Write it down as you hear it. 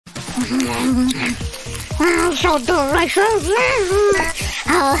Oh, so delicious.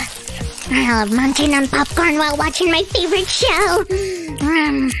 Oh, I love munching on popcorn while watching my favorite show.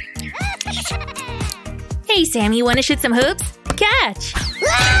 Hey, Sam, you want to shoot some hoops? Catch!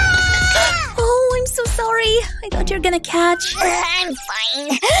 Oh, I'm so sorry. I thought you were gonna catch. I'm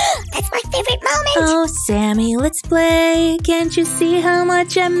fine. That's my favorite moment. Oh, Sammy, let's play. Can't you see how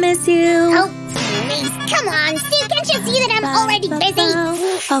much I miss you? Oh, please, come on. Sue, can't you see that I'm already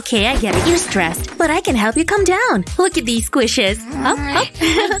busy? Okay, I get it. You're stressed. But I can help you calm down. Look at these squishes. I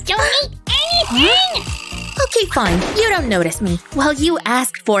don't eat anything. Okay, fine. You don't notice me. Well, you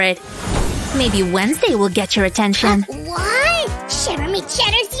asked for it. Maybe Wednesday will get your attention. What? Shiver me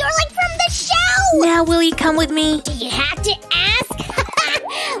cheddars, you're like from the show! Now will you come with me? Do you have to ask?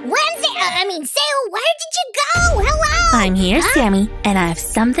 Sue, where did you go? Hello? I'm here, Sammy, and I have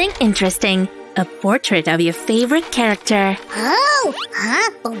something interesting. A portrait of your favorite character. Oh,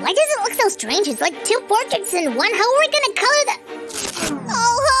 but why does it look so strange? It's like two portraits in one. How are we gonna color the...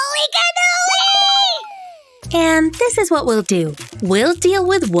 Oh, holy cannoli! And this is what we'll do. We'll deal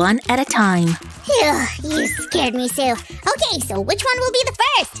with one at a time. Phew, you scared me, Sue. Okay, so which one will be the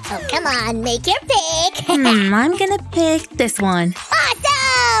first? Oh, come on, make your pick. I'm gonna pick this one.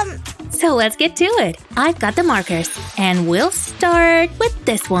 Awesome! So let's get to it. I've got the markers, and we'll start with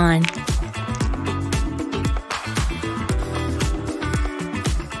this one.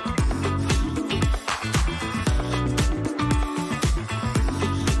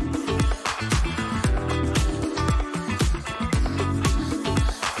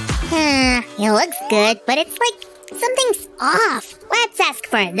 It looks good, but it's like something's off. Let's ask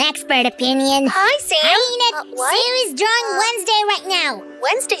for an expert opinion. Hi, Sam. What? Sue is drawing Wednesday right now.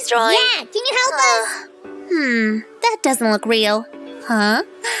 Wednesday's drawing? Yeah, can you help us? That doesn't look real. Huh?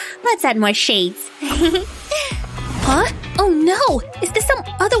 Let's add more shades. Huh? Oh no! Is this some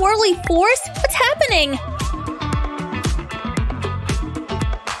otherworldly force? What's happening?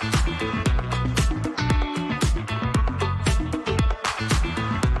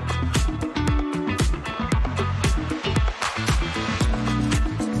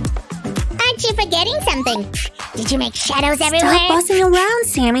 Aren't you forgetting something? Did you make shadows everywhere? Stop bossing around,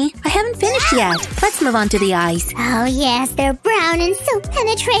 Sammy. I haven't finished yet. Let's move on to the eyes. Oh yes, they're brown and so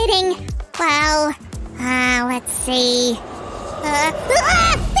penetrating. Well, let's see. They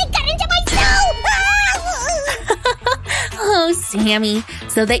got into my soul! Oh, Sammy.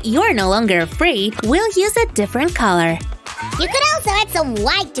 So that you're no longer afraid, we'll use a different color. You could also add some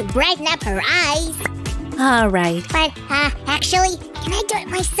white to brighten up her eyes. All right. But, actually, can I do it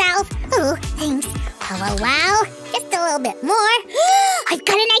myself? Oh, thanks. Well, just a little bit more. I've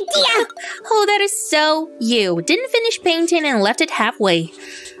got an idea! Oh, that is so you. Didn't finish painting and left it halfway.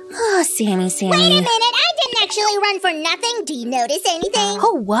 Oh, Sammy. Wait a minute, I didn't actually run for nothing. Do you notice anything?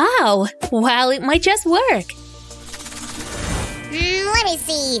 Oh, wow. Well, it might just work. Let me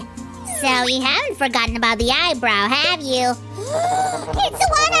see. So you haven't forgotten about the eyebrow, have you? It's a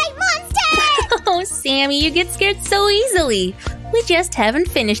one-eyed monster! Oh, Sammy, you get scared so easily. We just haven't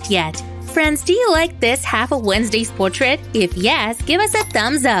finished yet. Friends, do you like this half of Wednesday's portrait? If yes, give us a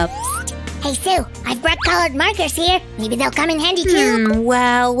thumbs up. Hey, Sue, I've brought colored markers here. Maybe they'll come in handy too.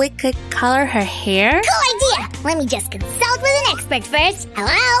 Well, we could color her hair. Cool idea! Let me just consult with an expert first. Hello?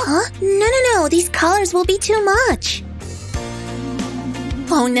 Huh? No. These colors will be too much.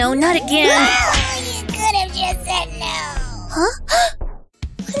 Oh no, not again. You could have just said no. Huh?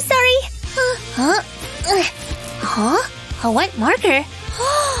 I'm sorry. Huh? A white marker?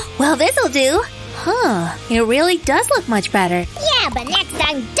 Well, this'll do. Huh, it really does look much better. Yeah, but next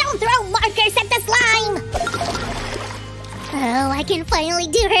time, don't throw markers at the slime! Oh, I can finally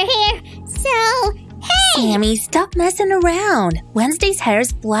do her hair. So, hey! Sammy, stop messing around. Wednesday's hair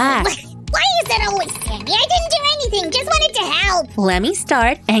is black. Why is it always Sammy? I didn't do anything, just wanted to help. Let me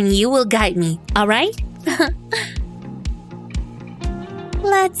start, and you will guide me, all right?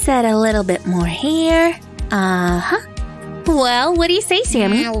 Let's add a little bit more hair. Well, what do you say,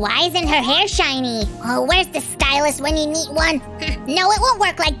 Sammy? Why isn't her hair shiny? Oh, where's the stylist when you need one? No, it won't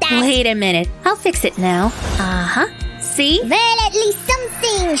work like that. Wait a minute. I'll fix it now. See? Well, at least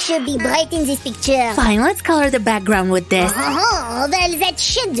something should be bright in this picture. Fine, let's color the background with this. Oh, well, that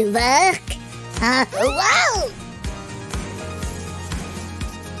should work. Wow!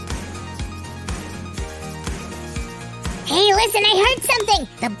 Hey, listen, I heard something.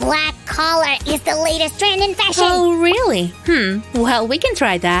 The black collar is the latest trend in fashion. Oh, really? Well, we can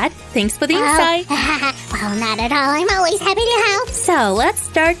try that. Thanks for the insight. Well, not at all. I'm always happy to help. So, let's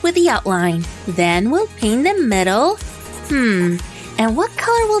start with the outline. Then we'll paint the middle. And what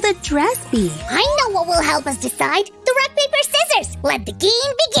color will the dress be? I know what will help us decide. The rock, paper, scissors. Let the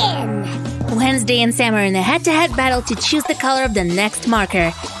game begin. Wednesday and Sam are in a head-to-head battle to choose the color of the next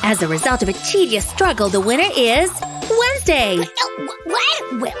marker. As a result of a tedious struggle, the winner is Wednesday.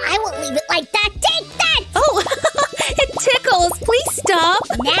 What? Well, I won't leave it like that. Take that! Oh, it tickles. Please stop.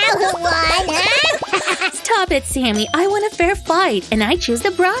 Now who won, huh? Stop it, Sammy. I want a fair fight, and I choose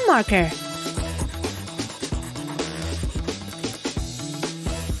the brown marker.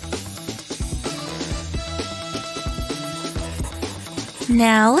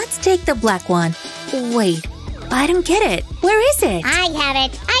 Now, let's take the black one. Wait, I don't get it. Where is it? I have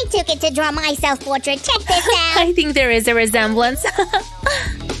it. I took it to draw my self-portrait. Check this out. I think there is a resemblance. Well,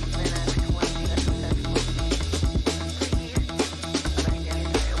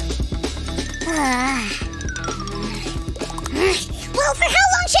 for how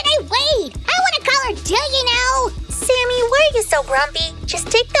long should I wait? I want a color too, you know. Sammy, why are you so grumpy?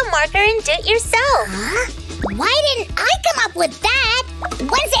 Just take the marker and do it yourself. Huh? Why didn't I come up with that?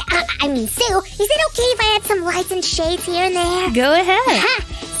 Sue, is it okay if I add some lights and shades here and there? Go ahead. Aha.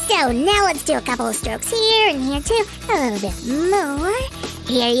 So now let's do a couple of strokes here and here too. A little bit more.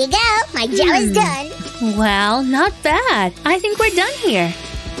 Here you go. My job is done. Well, not bad. I think we're done here.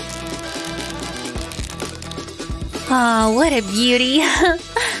 Oh, what a beauty.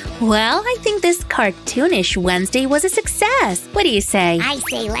 Well, I think this cartoonish Wednesday was a success. What do you say? I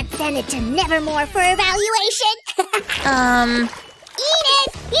say let's send it to Nevermore for evaluation.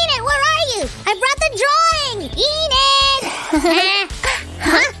 Enid, where are you? I brought the drawing. Enid!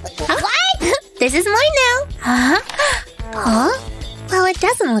 Huh? What? This is mine now. Huh? Well, it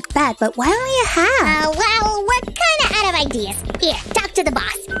doesn't look bad, but why only a half? Well, we're kind of out of ideas. Here, talk to the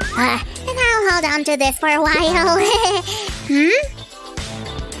boss. And I'll hold on to this for a while.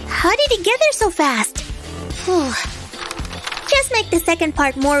 How did he get there so fast? Just make the second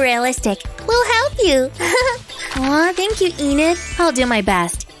part more realistic. We'll help you. Aw, thank you, Enid. I'll do my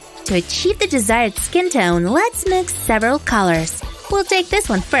best. To achieve the desired skin tone, let's mix several colors. We'll take this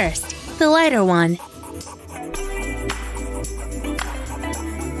one first, the lighter one.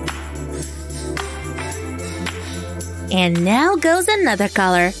 And now goes another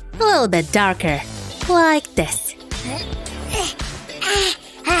color, a little bit darker, like this.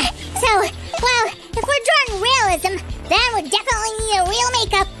 Well, if we're drawing realism, then we definitely need a real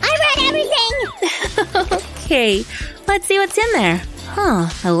makeup. I read everything! Okay, let's see what's in there.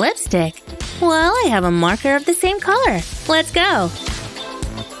 A lipstick. Well, I have a marker of the same color. Let's go.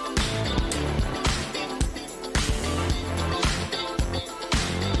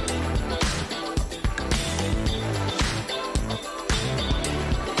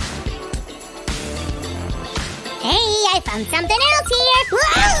 Hey, I found something else here!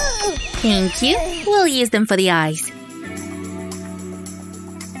 Whoa! Thank you. We'll use them for the eyes.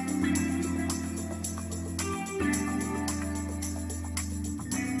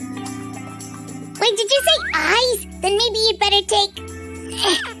 Wait, did you say eyes? Then maybe you'd better take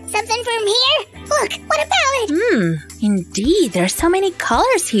something from here? Look, what a palette! Indeed, there's so many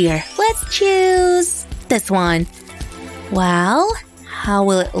colors here. Let's choose this one. Well, how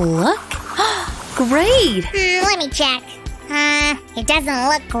will it look? Great! Let me check. It doesn't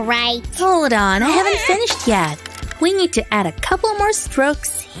look right. Hold on, I haven't finished yet. We need to add a couple more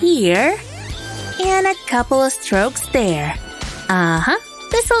strokes here and a couple of strokes there.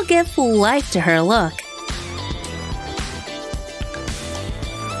 This will give full life to her look.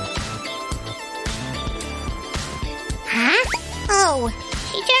 Huh? Oh,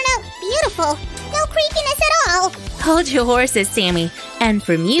 she turned out beautiful. No creepiness at all. Hold your horses, Sammy. And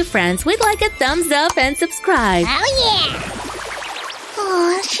from you, friends, we'd like a thumbs up and subscribe. Oh, yeah.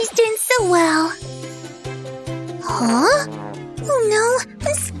 Oh, she's doing so well. Huh? Oh no,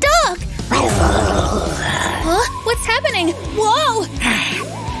 I'm stuck. Huh? What's happening? Whoa!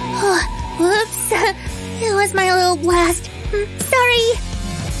 Whoops. It was my little blast. Sorry.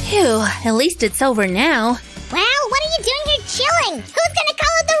 Phew, at least it's over now. Well, what are you doing here chilling? Who's gonna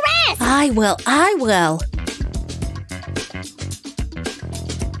color the rest? I will.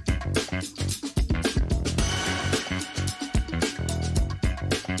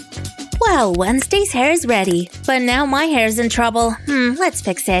 Well, Wednesday's hair is ready, but now my hair's in trouble. Let's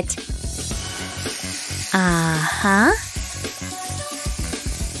fix it.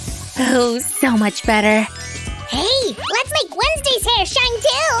 Oh, so much better. Hey, let's make Wednesday's hair shine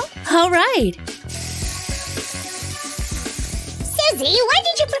too. All right. Susie, why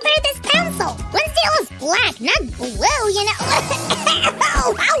did you prepare this pencil? Wednesday was black, not blue, you know.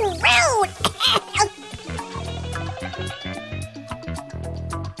 Oh, how rude!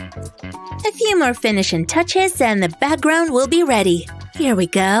 A few more finishing touches and the background will be ready. Here we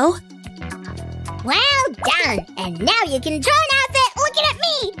go. Well done! And now you can draw an outfit looking at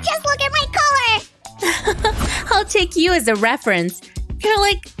me! Just look at my color! take you as a reference. You're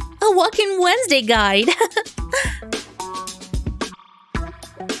like a walking Wednesday guide.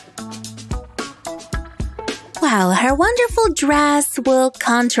 Well, her wonderful dress will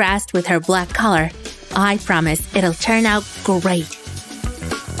contrast with her black color. I promise it'll turn out great.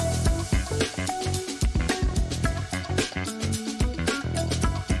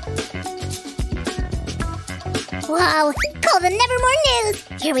 Wow, call the Nevermore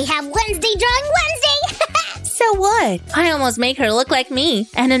News! Here we have Wednesday Drawing Wednesday! So what? I almost make her look like me,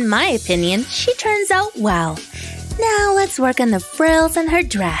 and in my opinion, she turns out well. Now let's work on the frills in her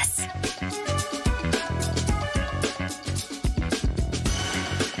dress.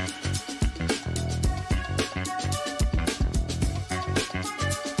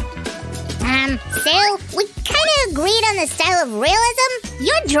 Sue, we kinda agreed on the style of realism.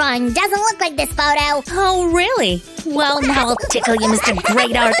 Your drawing doesn't look like this photo. Oh, really? Well, now I'll tickle you, Mr.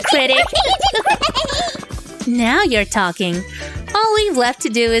 Great Art Critic. Now you're talking. All we've left to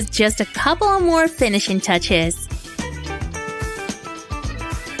do is just a couple more finishing touches.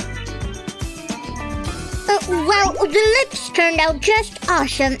 Well, the lips turned out just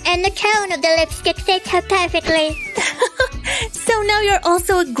awesome, and the tone of the lipstick fits her perfectly. So now you're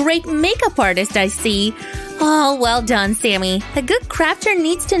also a great makeup artist, I see. Oh, well done, Sammy. A good crafter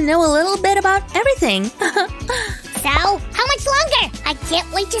needs to know a little bit about everything. So, how much longer? I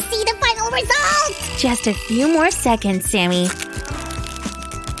can't wait to see the final result! Just a few more seconds, Sammy.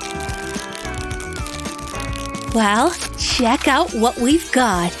 Well, check out what we've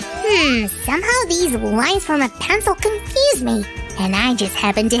got. Somehow these lines from a pencil confuse me. And I just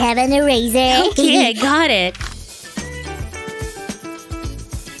happen to have an eraser. Okay, I got it.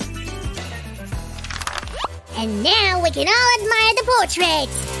 And now we can all admire the portrait.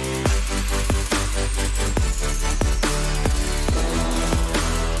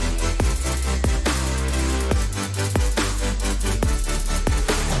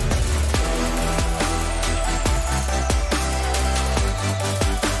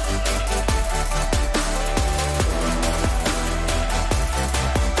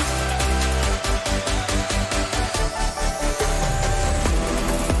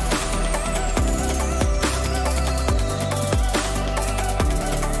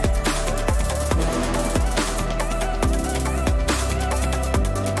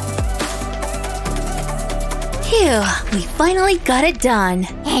 Phew, we finally got it done.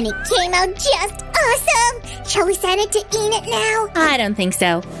 And it came out just awesome! Shall we send it to Enid now? I don't think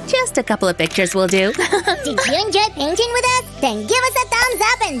so. Just a couple of pictures will do. Did you enjoy painting with us? Then give us a thumbs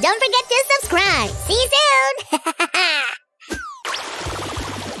up and don't forget to subscribe. See you soon!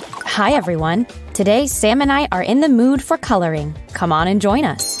 Hi everyone. Today Sam and I are in the mood for coloring. Come on and join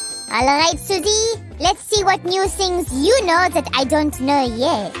us. Alright, Susie. Let's see what new things you know that I don't know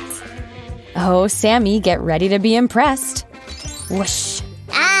yet. Oh, Sammy, get ready to be impressed. Whoosh.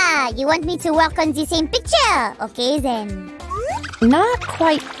 Ah, you want me to work on the same picture? Okay then. Not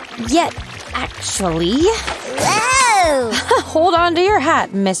quite yet, actually. Whoa! Hold on to your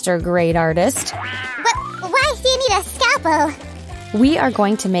hat, Mr. Great Artist. But why do you need a scalpel? We are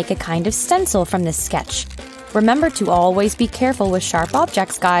going to make a kind of stencil from this sketch. Remember to always be careful with sharp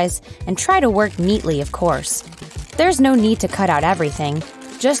objects, guys, and try to work neatly, of course. There's no need to cut out everything.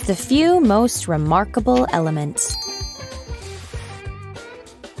 Just the few most remarkable elements.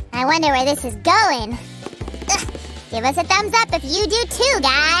 I wonder where this is going. Ugh. Give us a thumbs up if you do too,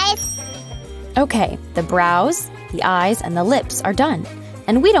 guys. Okay, the brows, the eyes, and the lips are done.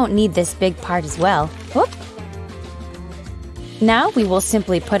 And we don't need this big part as well. Whoop. Now we will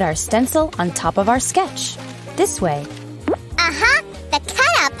simply put our stencil on top of our sketch. This way. Uh-huh. The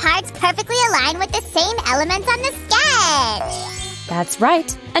cutout parts perfectly align with the same elements on the sketch. That's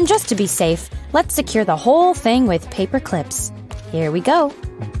right. And just to be safe, let's secure the whole thing with paper clips. Here we go.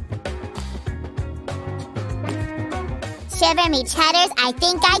 Shiver me cheddars, I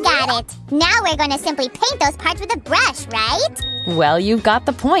think I got it. Now we're going to simply paint those parts with a brush, right? Well, you've got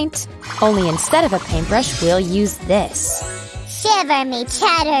the point. Only instead of a paintbrush, we'll use this. Shiver me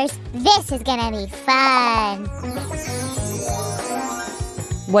cheddars, this is gonna be fun.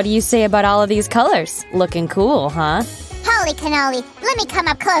 What do you say about all of these colors? Looking cool, huh? Holy cannoli, let me come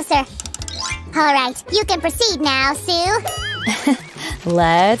up closer. All right, you can proceed now, Sue.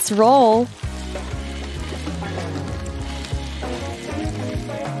 Let's roll.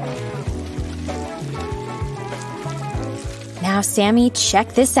 Now, Sammy,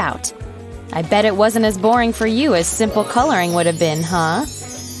 check this out. I bet it wasn't as boring for you as simple coloring would have been, huh?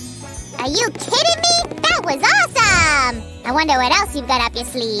 Are you kidding me? That was awesome! I wonder what else you've got up your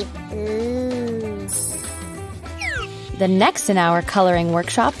sleeve. Ooh. The next in our coloring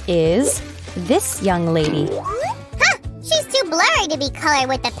workshop is this young lady. scary to be colored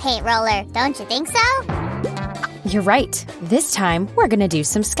with the paint roller, don't you think so? You're right. This time, we're gonna do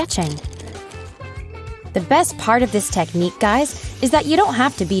some sketching. The best part of this technique, guys, is that you don't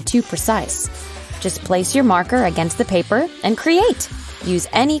have to be too precise. Just place your marker against the paper and create. Use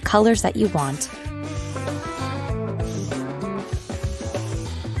any colors that you want.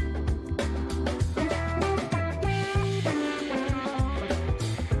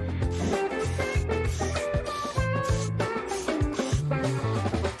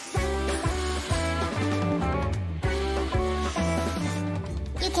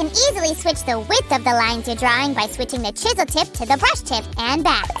 You can easily switch the width of the lines you're drawing by switching the chisel tip to the brush tip and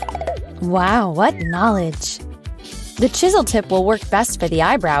back. Wow, what knowledge! The chisel tip will work best for the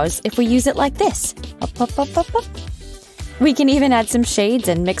eyebrows if we use it like this. Up, up, up, up, up. We can even add some shades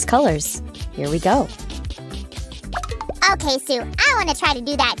and mix colors. Here we go. Okay, Sue, I want to try to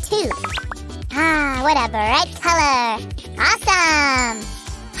do that too. Ah, what a bright color. Awesome.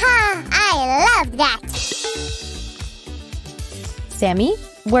 Ah, I love that. Sammy,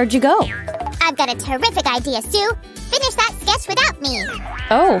 where'd you go? I've got a terrific idea, Sue. Finish that sketch without me.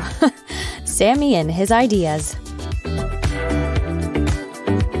 Oh, Sammy and his ideas.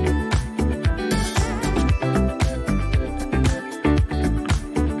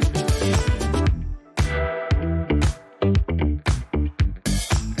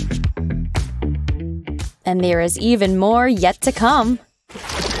 And there is even more yet to come.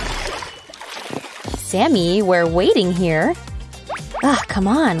 Sammy, we're waiting here. Ah, come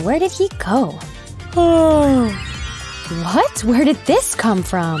on, where did he go? Oh. What? Where did this come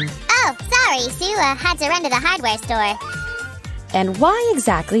from? Oh, sorry, Sue. Had to run to the hardware store. And why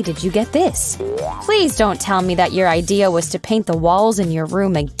exactly did you get this? Please don't tell me that your idea was to paint the walls in your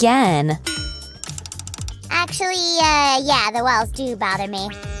room again. Actually, yeah, the walls do bother me.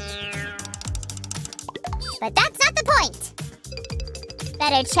 But that's not the point.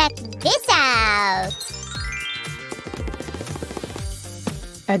 Better check this out.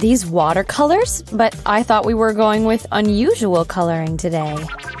 Are these watercolors? But I thought we were going with unusual coloring today.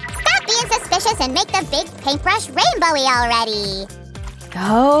 Stop being suspicious and make the big paintbrush rainbowy already.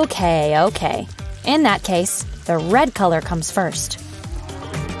 Okay. In that case, the red color comes first.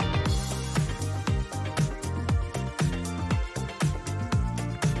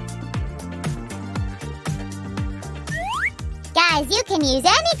 Guys, you can use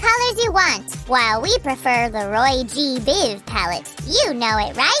any colors you want, while we prefer the Roy G. Biv palette. You know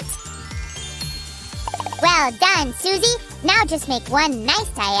it, right? Well done, Susie. Now just make one nice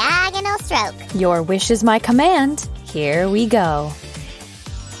diagonal stroke. Your wish is my command. Here we go.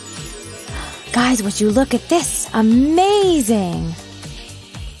 Guys, would you look at this? Amazing!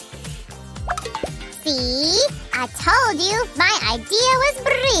 See? I told you, my idea was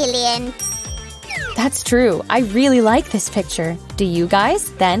brilliant. That's true. I really like this picture. Do you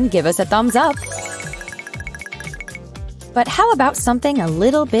guys? Then give us a thumbs up. But how about something a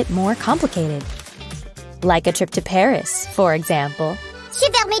little bit more complicated? Like a trip to Paris, for example. Je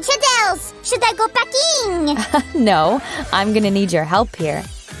vais mes chadels. Should I go packing? No, I'm gonna need your help here.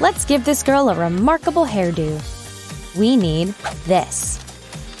 Let's give this girl a remarkable hairdo. We need this.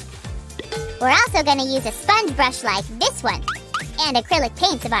 We're also gonna use a sponge brush like this one. And acrylic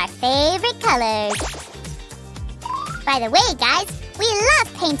paints of our favorite colors. By the way, guys, we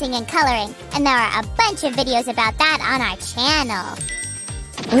love painting and coloring, and there are a bunch of videos about that on our channel.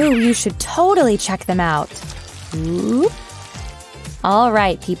 Ooh, you should totally check them out. Ooh. All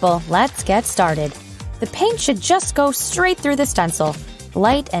right, people, let's get started. The paint should just go straight through the stencil.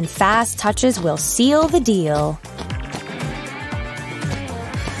 Light and fast touches will seal the deal.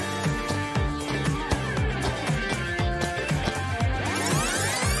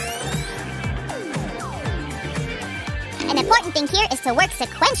 An important thing here is to work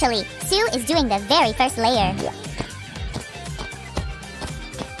sequentially. Sue is doing the very first layer.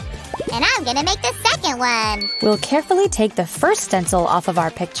 And I'm gonna make the second one. We'll carefully take the first stencil off of our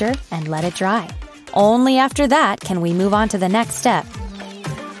picture and let it dry. Only after that can we move on to the next step.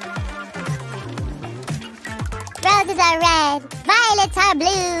 Roses are red, violets are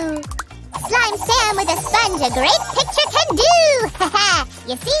blue. Slime Sam with a sponge, a great picture can do! Haha,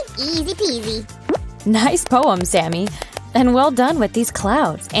 you see? Easy peasy. Nice poem, Sammy. And well done with these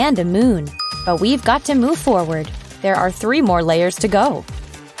clouds and a moon. But we've got to move forward. There are 3 more layers to go.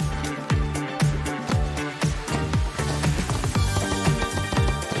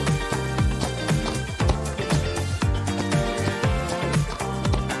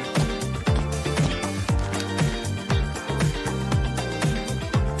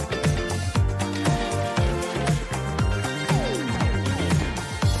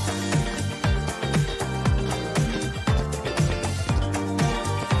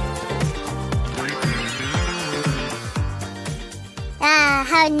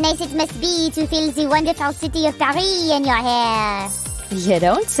 how nice it must be to feel the wonderful city of Paris in your hair. You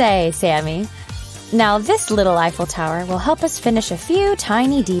don't say, Sammy. Now this little Eiffel Tower will help us finish a few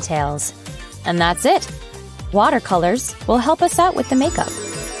tiny details. And that's it. Watercolors will help us out with the makeup.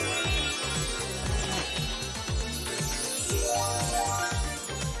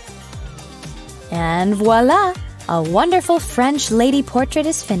 And voila! A wonderful French lady portrait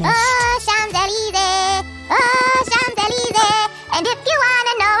is finished. Oh, Champs-Élysées! Oh, Champs-Élysées! And if you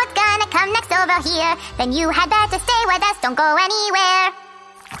wanna know what's gonna come next over here, then you had better stay with us, don't go anywhere.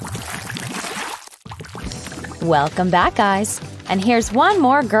 Welcome back, guys. And here's one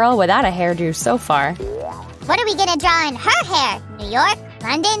more girl without a hairdo so far. What are we gonna draw in her hair? New York?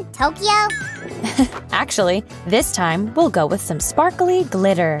 London? Tokyo? Actually, this time we'll go with some sparkly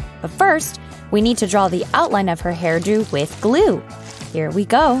glitter. But first, we need to draw the outline of her hairdo with glue. Here we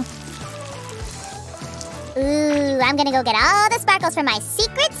go. Ooh, I'm gonna go get all the sparkles from my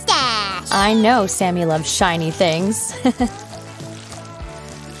secret stash. I know Sammy loves shiny things.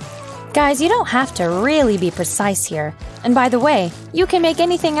 Guys, you don't have to really be precise here. And by the way, you can make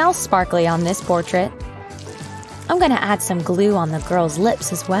anything else sparkly on this portrait. I'm gonna add some glue on the girl's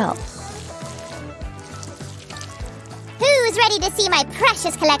lips as well. Who's ready to see my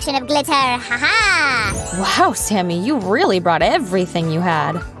precious collection of glitter? Haha! Wow, Sammy, you really brought everything you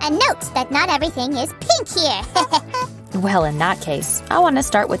had. And note that not everything is pink here. Well, in that case, I want to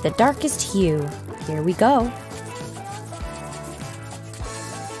start with the darkest hue. Here we go.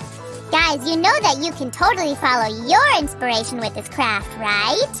 Guys, you know that you can totally follow your inspiration with this craft,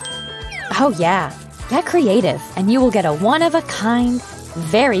 right? Oh yeah, get creative and you will get a one-of-a-kind,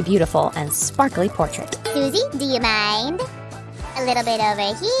 very beautiful and sparkly portrait. Susie, do you mind? A little bit over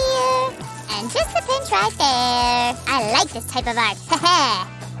here, and just a pinch right there. I like this type of art.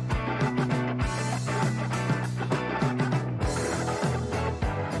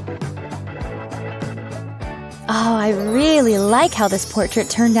 Oh, I really like how this portrait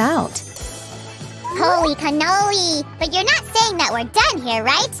turned out. Holy cannoli! But you're not saying that we're done here,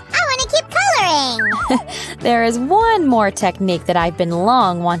 right? I want to keep coloring! There is one more technique that I've been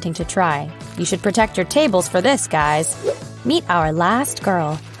long wanting to try. You should protect your tables for this, guys. Meet our last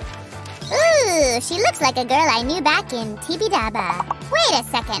girl. Ooh, she looks like a girl I knew back in Tibidaba. Wait a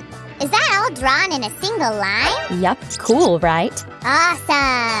second. Is that all drawn in a single line? Yup, cool, right?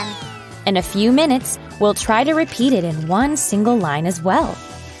 Awesome! In a few minutes, we'll try to repeat it in one single line as well.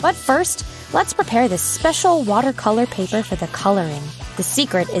 But first, let's prepare this special watercolor paper for the coloring. The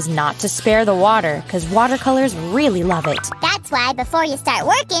secret is not to spare the water, because watercolors really love it. That's why before you start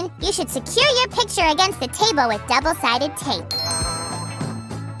working, you should secure your picture against the table with double-sided tape.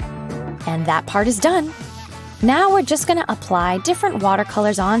 And that part is done. Now we're just gonna apply different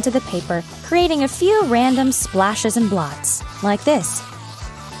watercolors onto the paper, creating a few random splashes and blots, like this.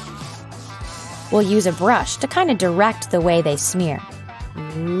 We'll use a brush to kind of direct the way they smear.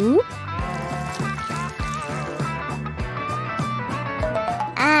 Ooh.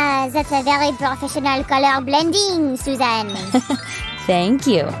 Ah, that's a very professional color blending, Suzanne. Thank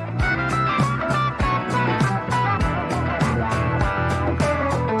you.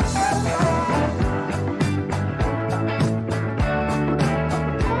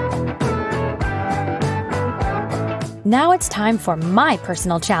 Now it's time for my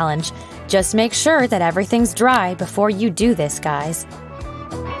personal challenge. Just make sure that everything's dry before you do this, guys.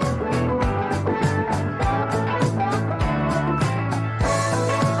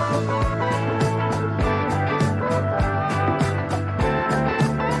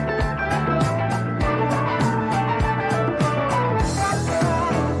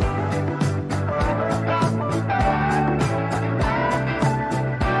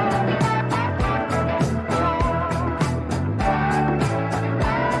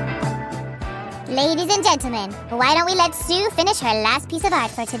 Ladies and gentlemen, why don't we let Sue finish her last piece of art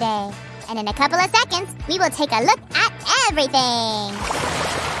for today? And in a couple of seconds, we will take a look at everything!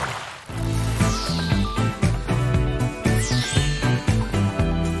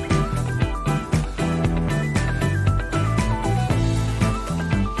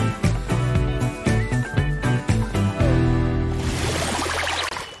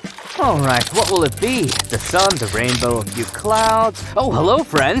 Alright, what will it be? The sun, the rainbow, a few clouds. Oh, hello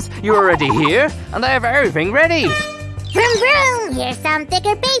friends! You're already here, and I have everything ready! Vroom vroom! Here's some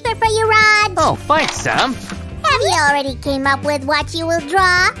thicker paper for you, Rod! Oh, thanks, Sam! Have you already came up with what you will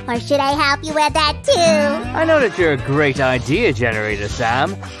draw? Or should I help you with that too? I know that you're a great idea generator,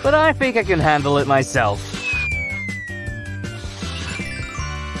 Sam, but I think I can handle it myself.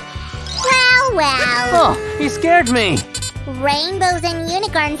 Well. Oh, you scared me! Rainbows and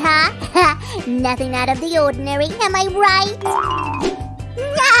unicorns, huh? Nothing out of the ordinary, am I right?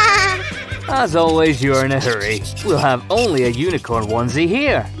 As always, you're in a hurry. We'll have only a unicorn onesie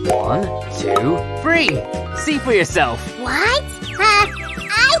here. 1, 2, 3. See for yourself. What?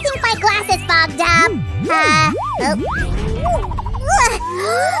 I think my glass is fogged up.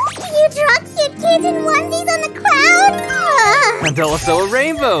 You draw cute kids in onesies on the clouds? And also a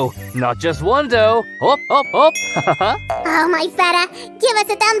rainbow. Not just one, though. Hop, hop, hop. Oh, my feta. Give us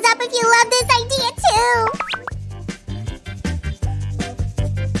a thumbs up if you love this idea, too.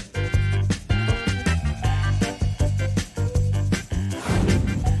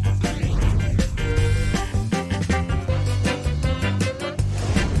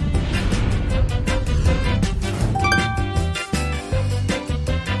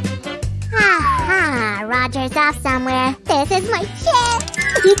 Roger's off somewhere. This is my chance.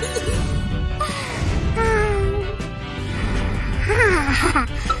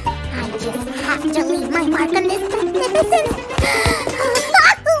 I just have to leave my mark on this magnificence.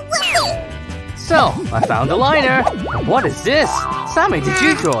 So, I found a liner. What is this? Sammy, did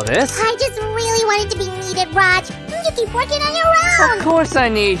you draw this? I just really wanted to be needed, Raj. You keep working on your own. Of course I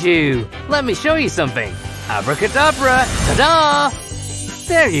need you. Let me show you something. Abracadabra. Ta-da!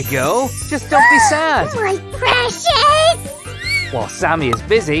 There you go. Just don't be sad. My precious! While Sammy is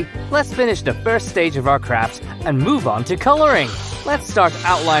busy, let's finish the first stage of our craft and move on to coloring. Let's start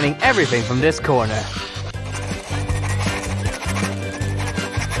outlining everything from this corner.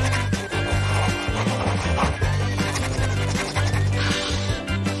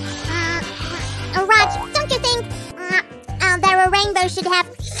 Raj, don't you think that a rainbow should have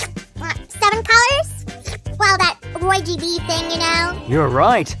 7 colors? Well, that RGB thing, you know? You're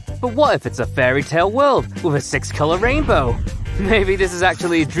right. But what if it's a fairy tale world with a 6-color rainbow? Maybe this is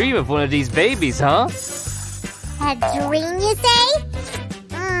actually a dream of one of these babies, huh? A dream, you say?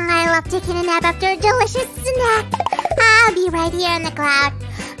 I love taking a nap after a delicious snack. I'll be right here in the cloud.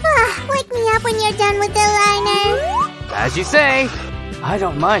 Wake me up when you're done with the liner. As you say. I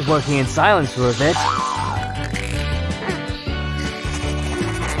don't mind working in silence for a bit.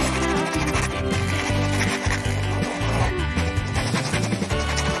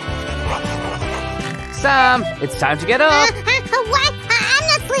 Sam, it's time to get up. What? I'm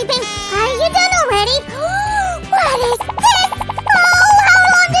not sleeping. Are you done already? What is this? Oh, how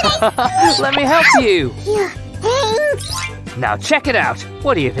long did I sleep? Let me help you. Thanks. Now check it out.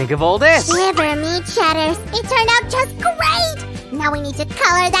 What do you think of all this? Shiver me chatters. It turned out just great. Now we need to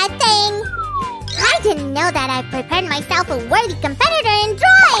color that thing. I didn't know that I prepared myself a worthy competitor in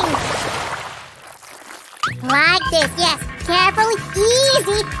drawing. Like this, yes. Carefully,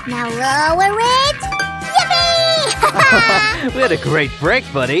 easy. Now lower it. Yippee! We had a great break,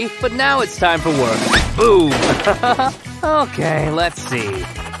 buddy, but now it's time for work. Boom! Okay, let's see.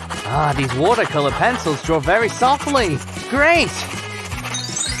 These watercolor pencils draw very softly. Great!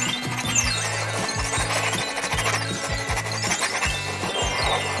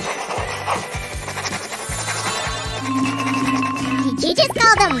 Did you just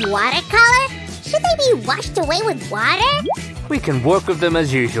call them watercolor? Should they be washed away with water? We can work with them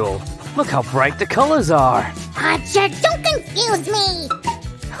as usual. Look how bright the colors are. Roger, don't confuse me!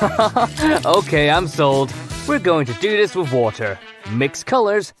 Okay, I'm sold. We're going to do this with water. Mix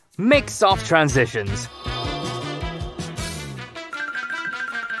colors, make soft transitions.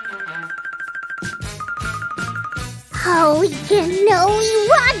 Holy cannoli,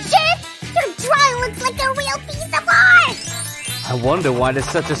 Roger! Your drawing looks like a real piece of art! I wonder why there's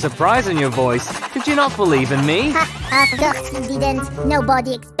such a surprise in your voice. Did you not believe in me? Of course you didn't.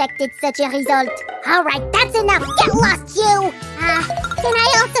 Nobody expected such a result. Alright, that's enough. Get lost, you! Can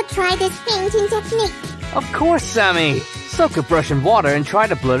I also try this painting technique? Of course, Sammy. Soak a brush in water and try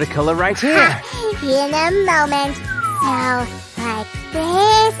to blur the color right here. In a moment. So, like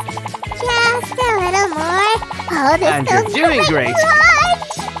this. Just a little more. Oh, this And you're feels doing great. Right.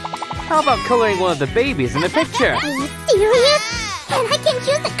 How about coloring one of the babies in the picture? Are you serious? And I can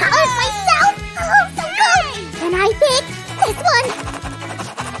choose the colors myself? Oh, so good! And I pick this one.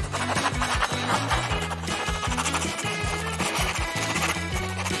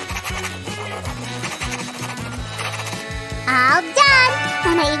 All done!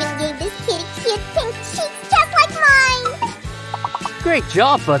 And I even gave this kitty cute pink cheeks just like mine! Great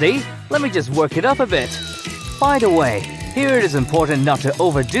job, buddy. Let me just work it up a bit. By the way, here it is important not to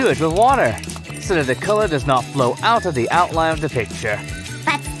overdo it with water, so that the color does not flow out of the outline of the picture.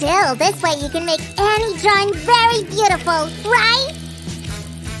 But still, this way you can make any drawing very beautiful, right?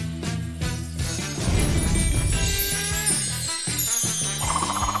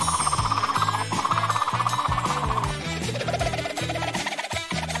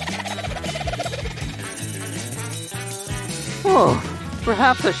 Oh,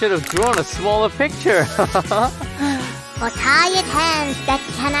 Perhaps I should have drawn a smaller picture. For tired hands that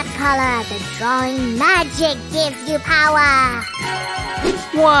cannot color, the drawing magic gives you power.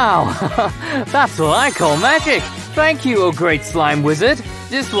 Wow, that's what I call magic. Thank you, oh great slime wizard.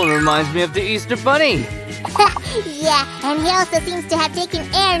 This one reminds me of the Easter Bunny. Yeah, and he also seems to have taken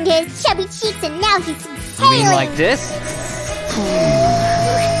air into his chubby cheeks and now he's You mean sailing. like this?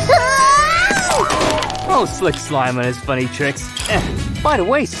 Oh, slick slime and his funny tricks. By the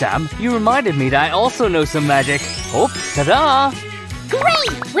way, Sam, you reminded me that I also know some magic. Oh, ta-da!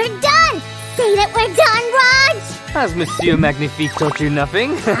 Great! We're done! Say that we're done, Raj! Has Monsieur Magnifique taught you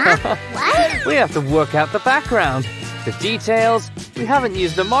nothing? Huh? What? We have to work out the background. The details. We haven't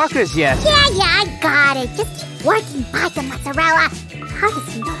used the markers yet. Yeah, I got it. Just keep working by the mozzarella.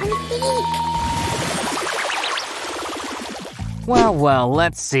 Artists non-speak. Well,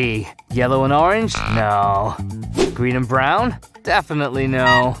 let's see. Yellow and orange? No. Green and brown? Definitely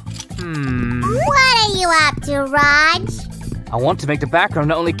no. What are you up to, Raj? I want to make the background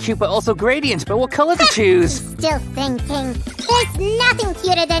not only cute but also gradient, but what color to choose? Still thinking. There's nothing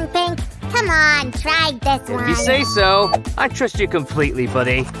cuter than pink. Come on, try this one. If you say so. I trust you completely,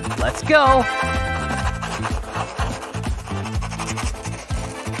 buddy. Let's go.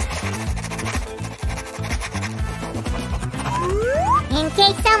 In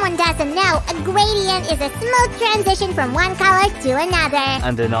case someone doesn't know, a gradient is a smooth transition from one color to another.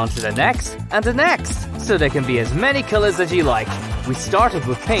 And then on to the next, and the next. So there can be as many colors as you like. We started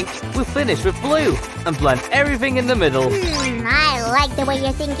with pink, we'll finish with blue, and blend everything in the middle. I like the way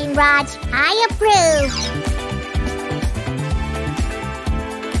you're thinking, Raj. I approve.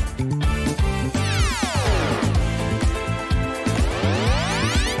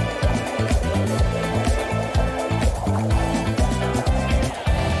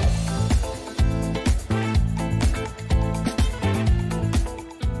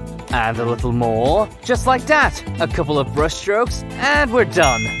 And a little more, just like that. A couple of brush strokes, and we're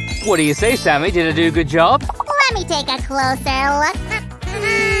done. What do you say, Sammy? Did I do a good job? Let me take a closer look.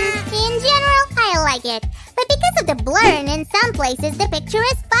 In general, I like it. But because of the blurring in some places, the picture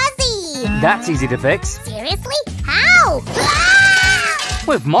is fuzzy. That's easy to fix. Seriously? How? Ah!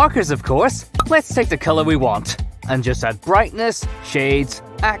 With markers, of course. Let's take the color we want. And just add brightness, shades,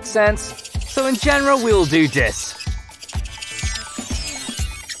 accents. So in general, we'll do this.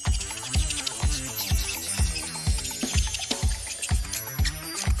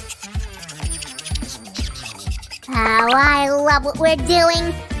 Oh, I love what we're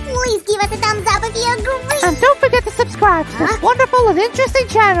doing. Please give us a thumbs up if you agree. And don't forget to subscribe to this wonderful and interesting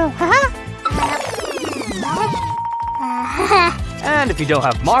channel. And if you don't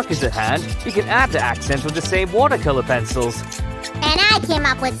have markers at hand, you can add the accent with the same watercolor pencils. And I came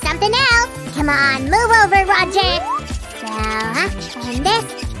up with something else. Come on, move over, Roger. So, and this.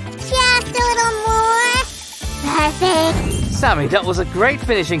 Just a little more. Perfect. Sammy, that was a great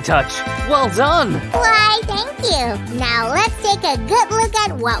finishing touch. Well done! Why, thank you. Now let's take a good look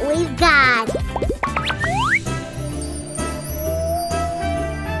at what we've got.